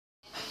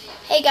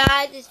Hey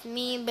guys, it's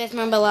me,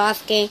 Bismarck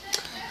Velasquez,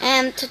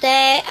 and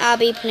today I'll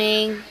be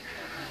playing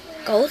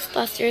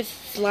Ghostbusters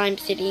Slime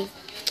City.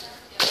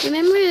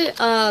 Remember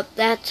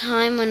that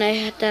time when I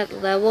had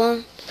that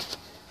level?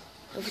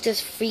 It was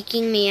just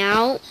freaking me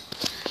out.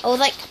 I was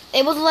like,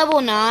 it was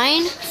level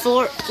 9,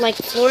 floor 9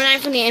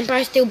 from the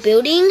Empire State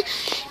Building,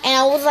 and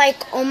I was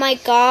like, oh my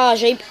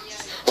gosh,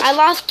 I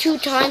lost 2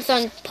 times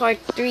on part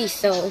 3,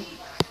 so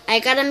I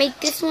gotta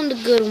make this one the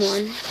good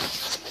one.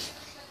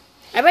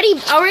 I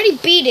already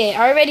beat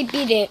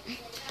it.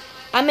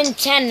 I'm in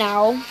 10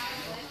 now.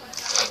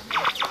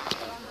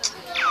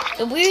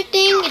 The weird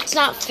thing, it's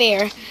not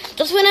fair.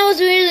 Just when I was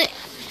doing it,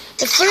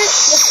 the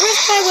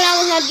first time when I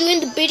was not doing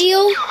the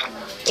video,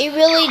 it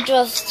really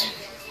just,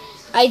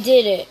 I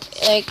did it.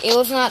 Like, it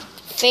was not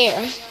fair.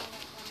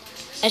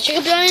 I should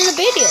have done it in the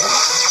video.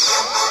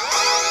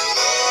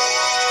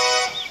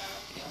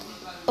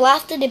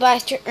 Blast the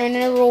device to earn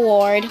a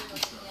reward.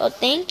 Well,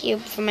 thank you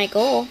for my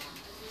goal.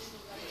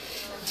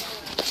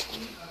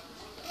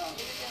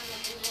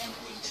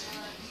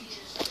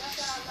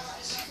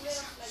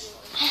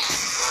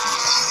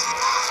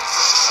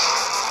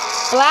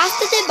 Blast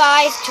the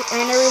device to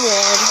earn a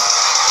reward.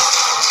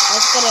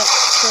 Let's get it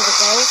for the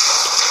ghost.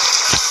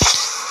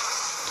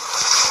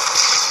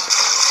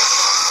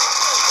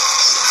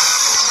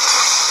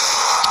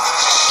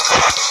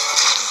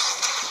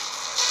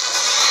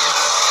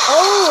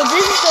 Oh,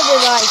 this is the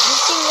device.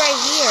 This thing right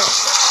here.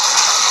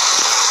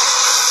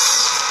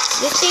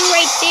 This thing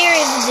right there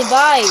is the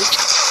device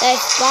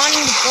that's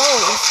spawning the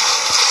ghost.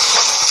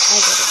 I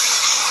get it.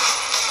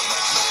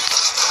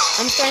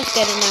 I'm starting to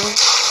get it now.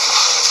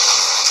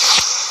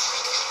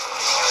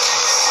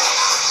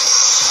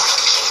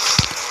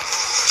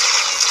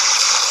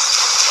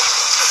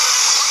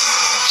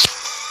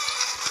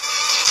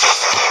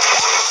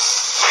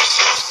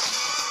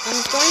 I'm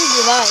destroying the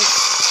device.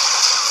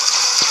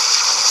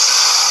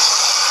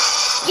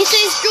 Yes, I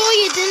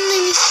destroyed it, didn't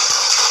I?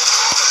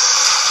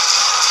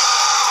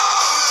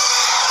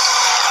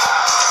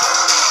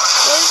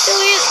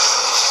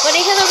 But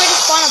it has already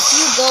spawned a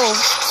few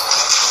ghosts.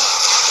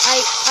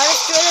 I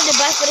destroyed the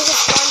device, but it has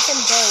spawned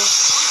some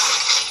ghosts.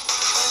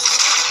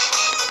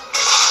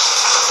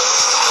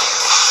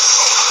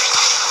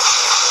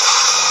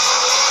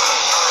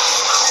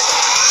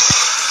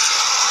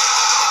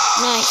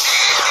 Nice.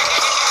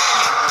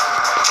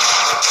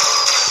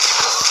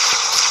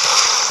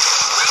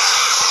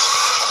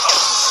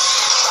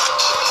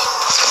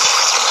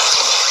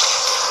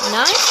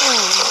 Nice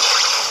one.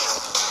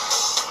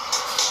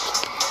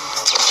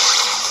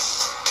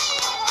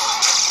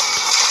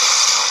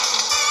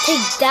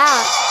 Take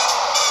that.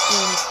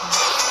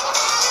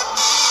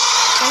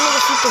 I'm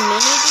gonna keep the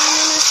mini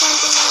demon or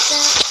something like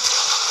that.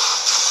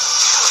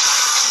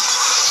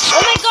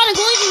 Oh my god, I'm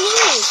going to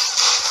lose.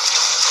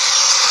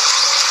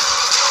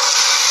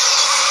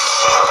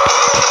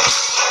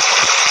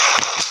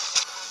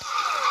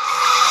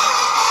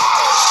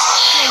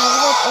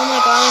 Oh my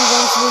god, I'm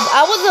going to lose.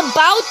 I was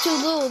about to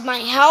lose. My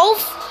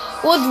health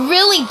was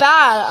really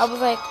bad. I was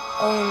like,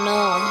 oh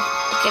no.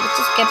 Okay, let's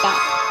just get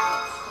back.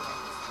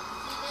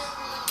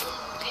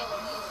 Okay.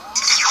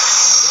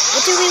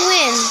 What did we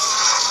win?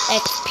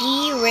 XP,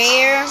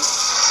 rare,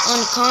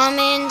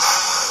 uncommon,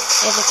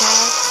 there's a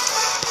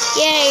task.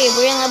 Yay,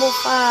 we're in level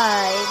 5.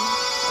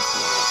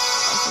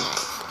 That's nice.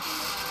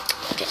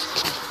 Okay.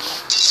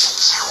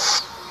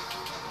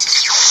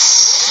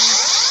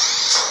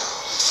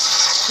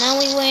 Now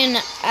we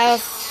win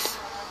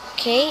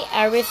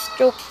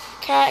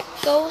Aristocrat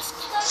Ghost.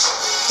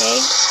 Okay.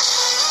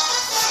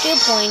 Skill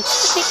points.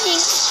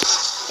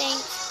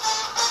 Thanks.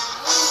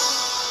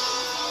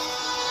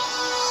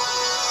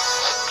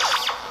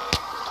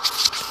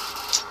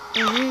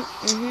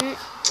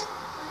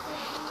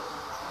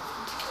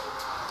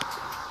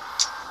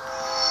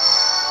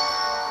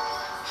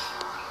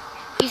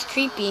 He's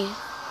creepy.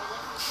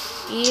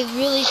 He is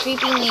really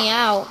creeping me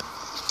out.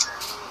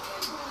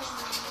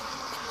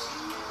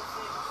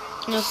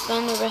 Now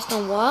spend the rest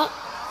on what?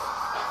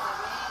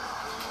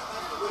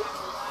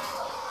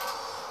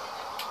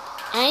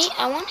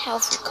 I want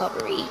health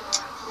recovery.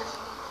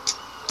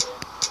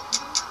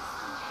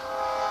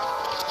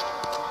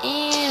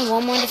 And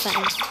one more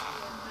defense.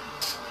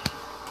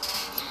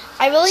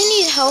 I really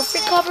need health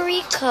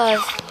recovery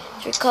because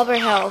to recover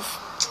health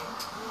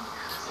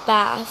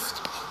fast.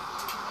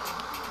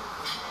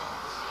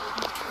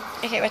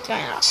 Okay, what's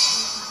going on?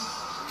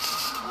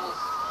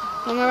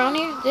 Come around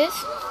here? This?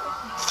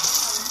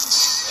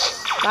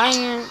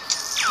 Iron.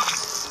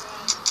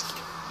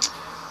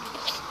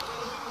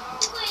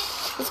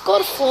 Let's go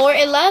to floor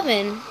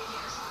 11.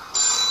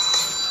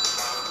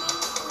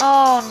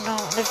 Oh no,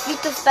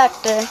 defeat the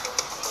spectre.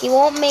 He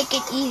won't make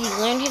it easy.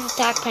 Learn his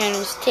attack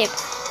patterns. Tip.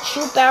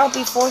 Shoot barrel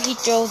before he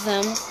throws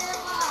them.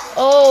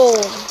 Oh,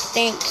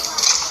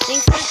 thanks.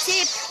 Thanks for the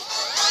tip.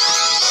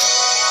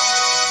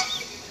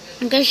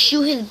 I'm gonna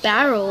shoot his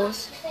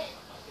barrels.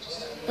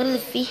 I'm gonna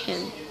defeat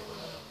him.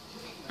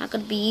 Not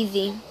gonna be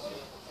easy.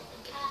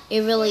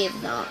 It really is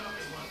not.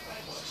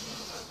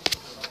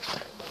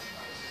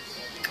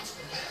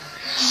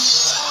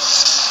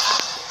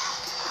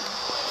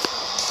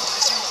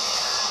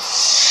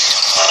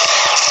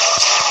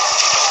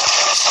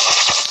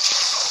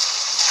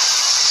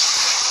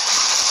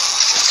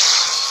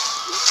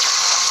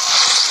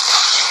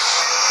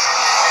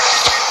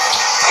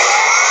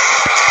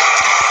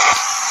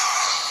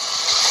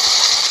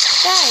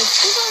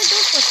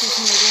 Ghostbusters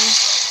movie.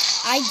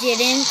 I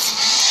didn't,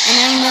 and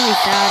I'm really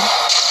sad.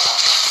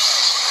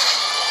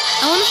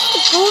 I want to see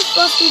the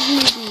Ghostbusters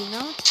movie.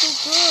 Now it's so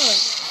good.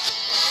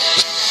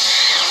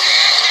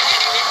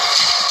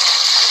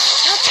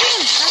 That's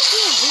him. That's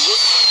him. Is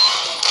it?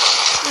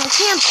 No, it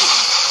can't be.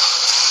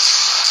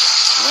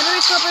 What a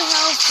recovered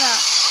health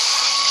pack.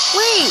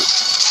 Wait,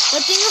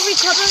 the thing of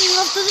recovering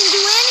health doesn't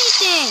do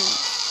anything.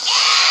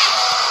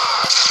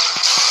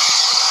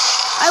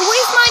 I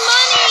waste my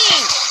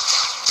money.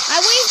 I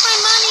waste my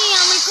money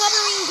on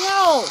recovering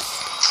health.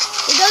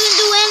 It doesn't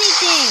do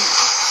anything.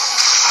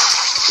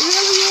 It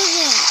really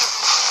isn't.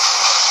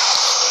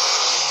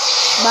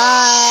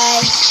 Bye.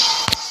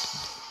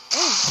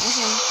 Oh,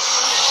 okay.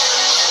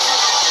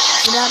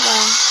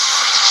 Bye-bye.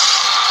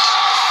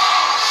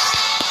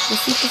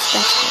 Defeat the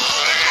spectre.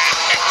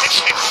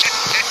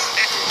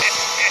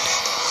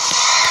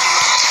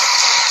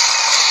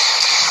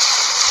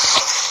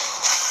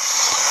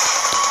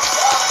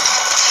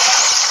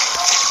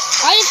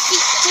 I just keep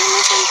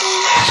doing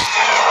something.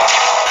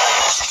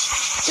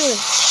 Do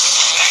it.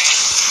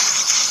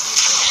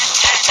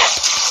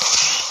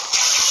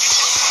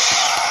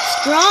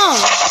 Strong.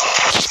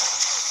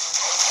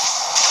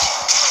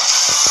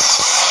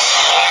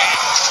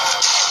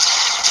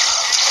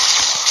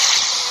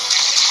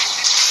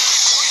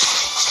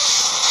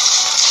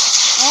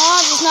 Oh,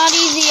 it's not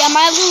easy. I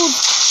might lose.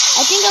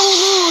 I think I will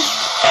lose.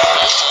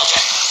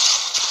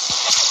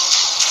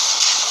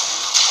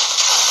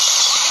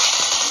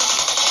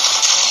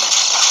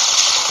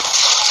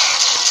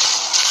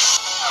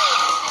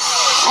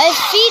 I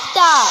defeat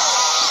that.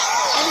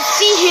 I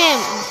defeat him.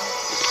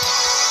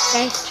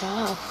 Nice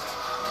job.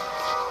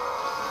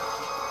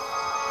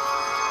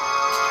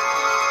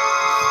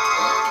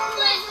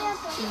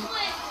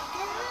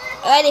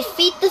 I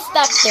defeat the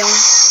spectre.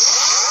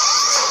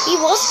 He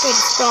was pretty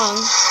strong.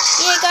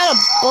 Yeah, I got a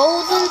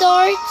bows and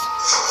darts.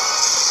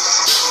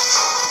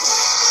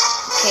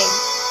 Okay.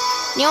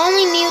 The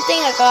only new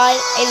thing I got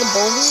is a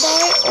bows and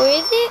dart, or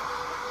is it?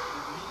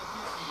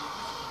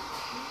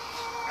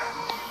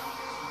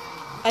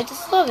 I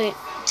just love it.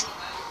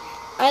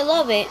 I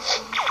love it.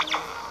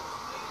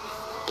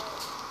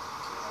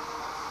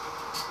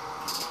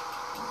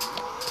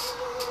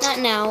 Not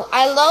now.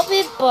 I love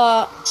it,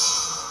 but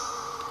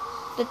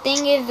the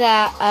thing is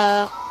that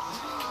I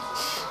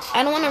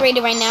don't want to rate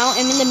it right now.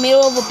 I'm in the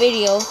middle of a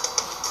video.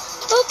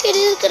 Okay,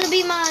 this is gonna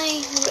be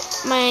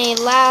my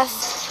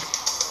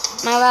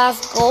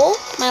last goal,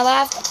 my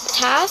last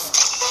task,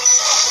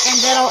 and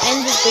then I'll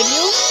end this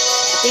video. I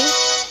think.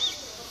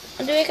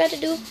 What do I got to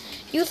do?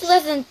 Use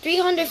less than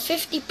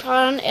 350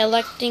 pound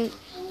electric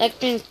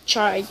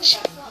charge.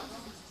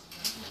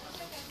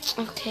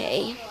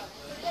 Okay.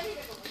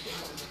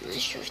 I'm not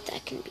sure if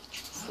that can be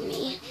true for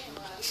me.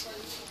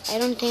 I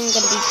don't think I'm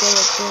gonna be good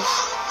at this.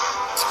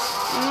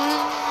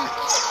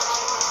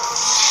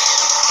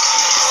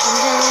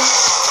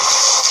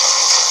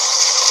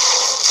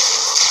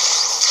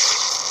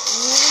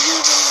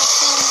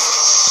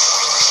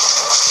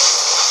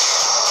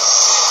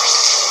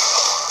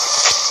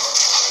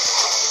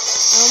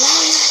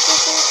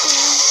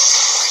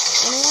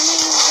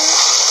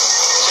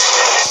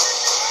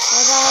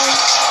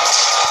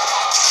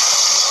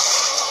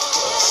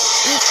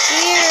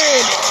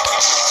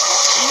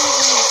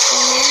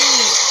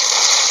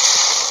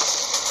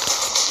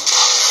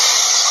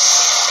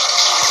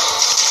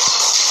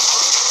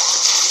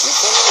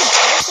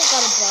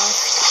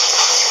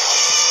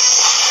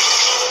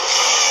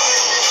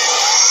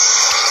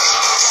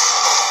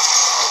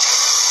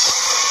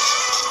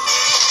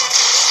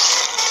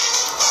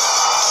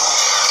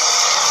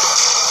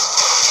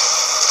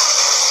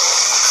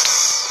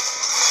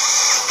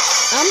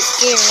 I'm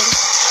scared.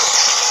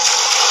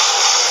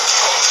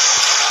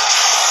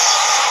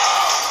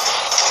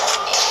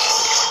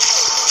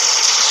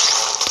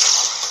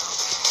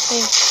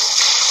 Okay.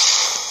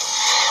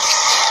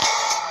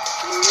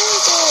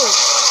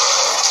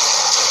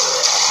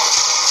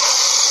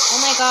 Oh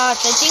my gosh,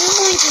 I think I'm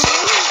going to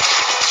win.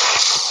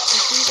 I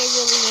think I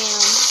really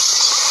am.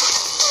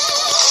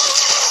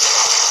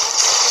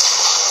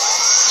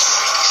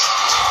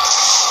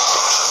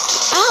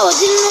 Oh, I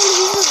didn't know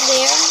he was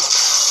there.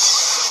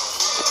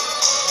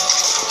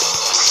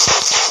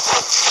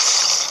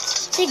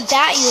 Take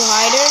that, you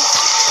hider.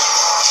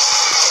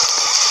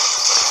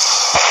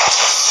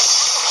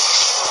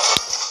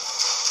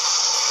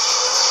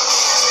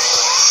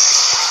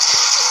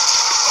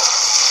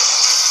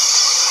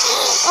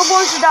 I'm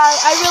going to die.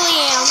 I really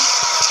am.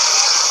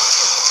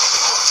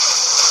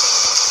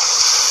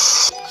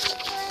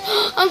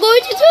 I'm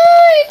going to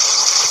die.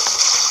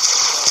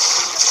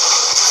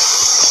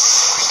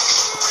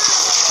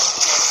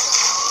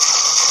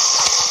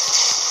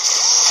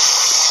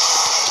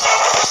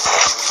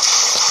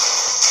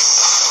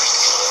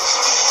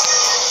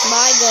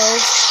 My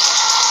ghost.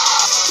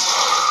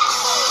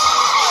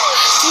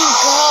 Thank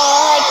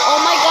God. Oh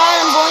my God,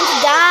 I'm going to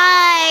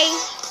die.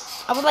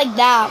 I was like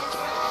that.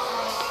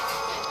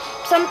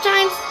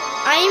 Sometimes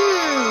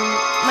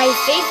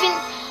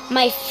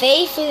my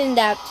faith isn't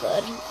that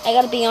good. I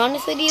gotta be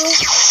honest with you.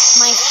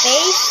 My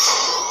faith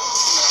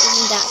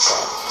isn't that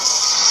good.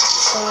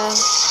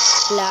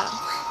 Blah.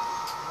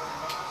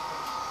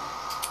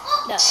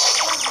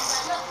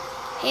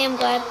 Hey, I'm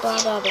glad.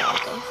 Blah blah blah.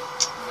 Okay.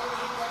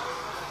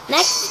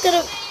 Next.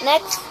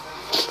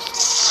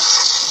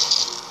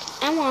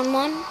 I want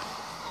one.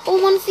 Oh,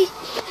 I want to see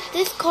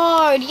this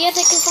card. Yes,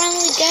 I can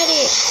finally get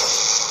it.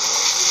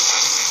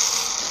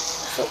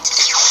 So,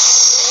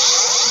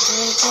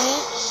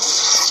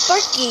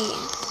 Sparky.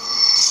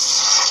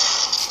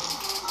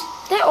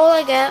 Is that all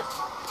I get?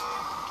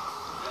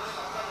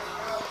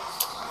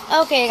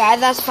 Okay, guys,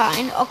 that's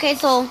fine. Okay,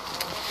 so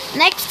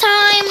next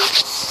time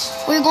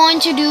we're going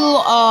to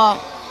do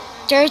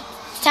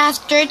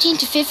task 13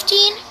 to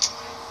 15.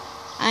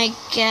 I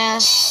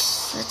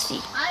guess. Let's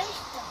see.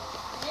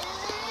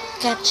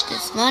 Catch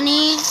this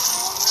money.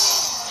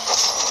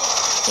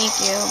 Thank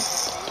you.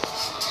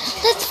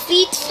 Let's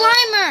feed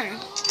Slimer.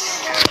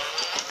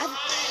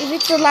 If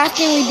it's the last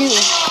thing we do.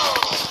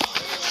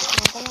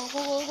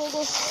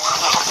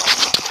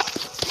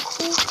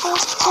 Go.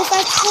 Go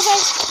fast.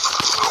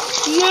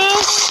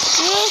 Yes.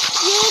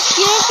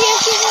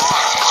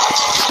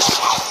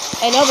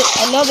 I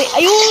love it.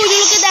 Ayoo,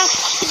 look at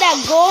that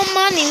gold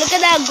money. Look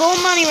at that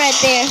gold money right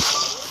there.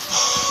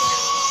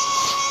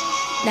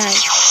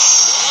 Nice.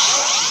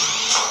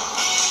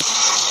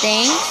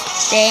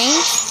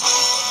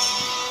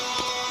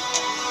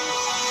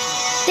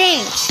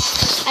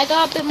 Thanks. I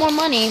got a bit more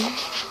money.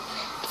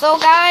 So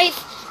guys,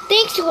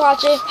 thanks for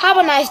watching. Have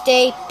a nice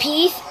day.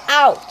 Peace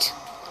out.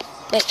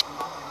 Wait.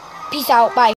 Peace out. Bye.